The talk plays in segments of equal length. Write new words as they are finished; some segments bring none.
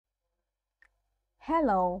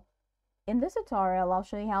Hello, in this tutorial I'll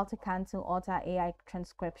show you how to cancel Otter AI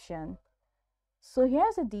transcription. So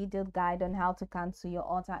here's a detailed guide on how to cancel your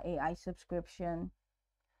Otter AI subscription.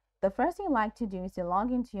 The first thing you like to do is to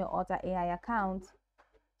log into your Otter AI account.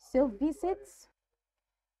 So visit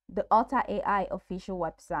the Otter AI official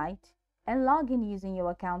website and log in using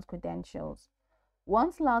your account credentials.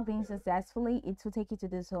 Once logged in successfully, it will take you to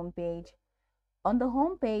this home page. On the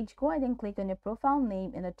home page, go ahead and click on your profile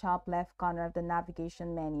name in the top left corner of the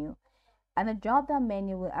navigation menu, and a drop-down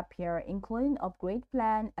menu will appear, including upgrade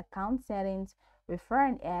plan, account settings, refer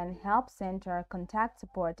and earn, help center, contact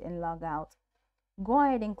support, and logout. Go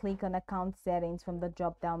ahead and click on account settings from the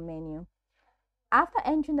drop-down menu. After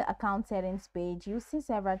entering the account settings page, you'll see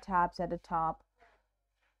several tabs at the top: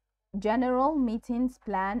 General, Meetings,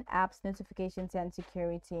 Plan, Apps, Notifications, and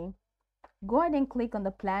Security. Go ahead and click on the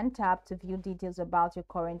Plan tab to view details about your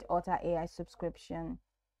current Otter AI subscription.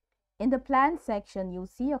 In the plan section, you'll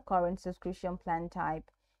see your current subscription plan type.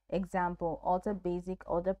 Example, Otter Basic,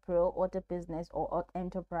 Otter Pro, Otter Business, or Otter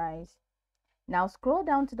Enterprise. Now scroll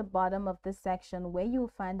down to the bottom of this section where you'll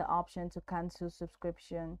find the option to cancel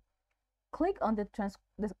subscription. Click on the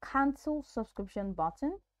Cancel Subscription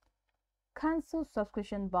button. Cancel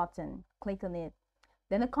Subscription button. Click on it.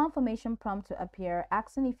 Then a confirmation prompt will appear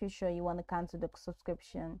asking if you're sure you want to cancel the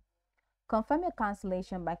subscription. Confirm your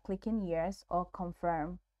cancellation by clicking Yes or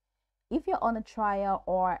Confirm. If you're on a trial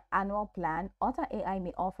or annual plan, Otter AI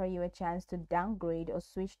may offer you a chance to downgrade or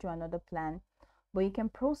switch to another plan, but you can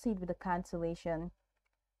proceed with the cancellation.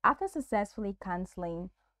 After successfully canceling,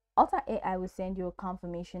 Otter AI will send you a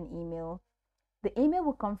confirmation email. The email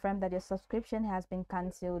will confirm that your subscription has been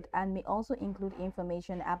cancelled and may also include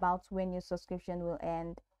information about when your subscription will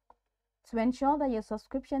end. To ensure that your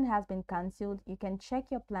subscription has been cancelled, you can check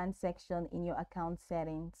your plan section in your account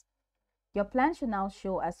settings. Your plan should now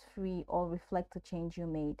show as free or reflect the change you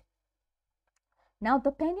made. Now,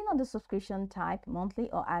 depending on the subscription type, monthly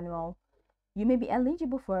or annual, you may be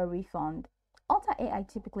eligible for a refund. Otter AI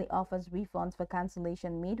typically offers refunds for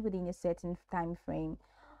cancellation made within a certain time frame,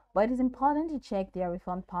 but it is important to check their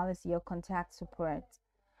refund policy or contact support.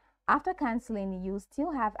 After canceling, you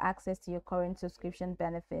still have access to your current subscription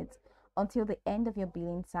benefits until the end of your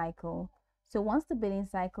billing cycle. So once the billing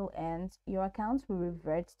cycle ends, your account will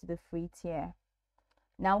revert to the free tier.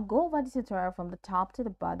 Now go over the tutorial from the top to the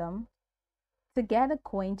bottom to get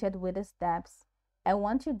acquainted with the steps, and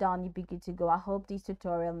once you're done, you'll be good to go. I hope this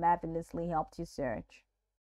tutorial marvelously helped you search.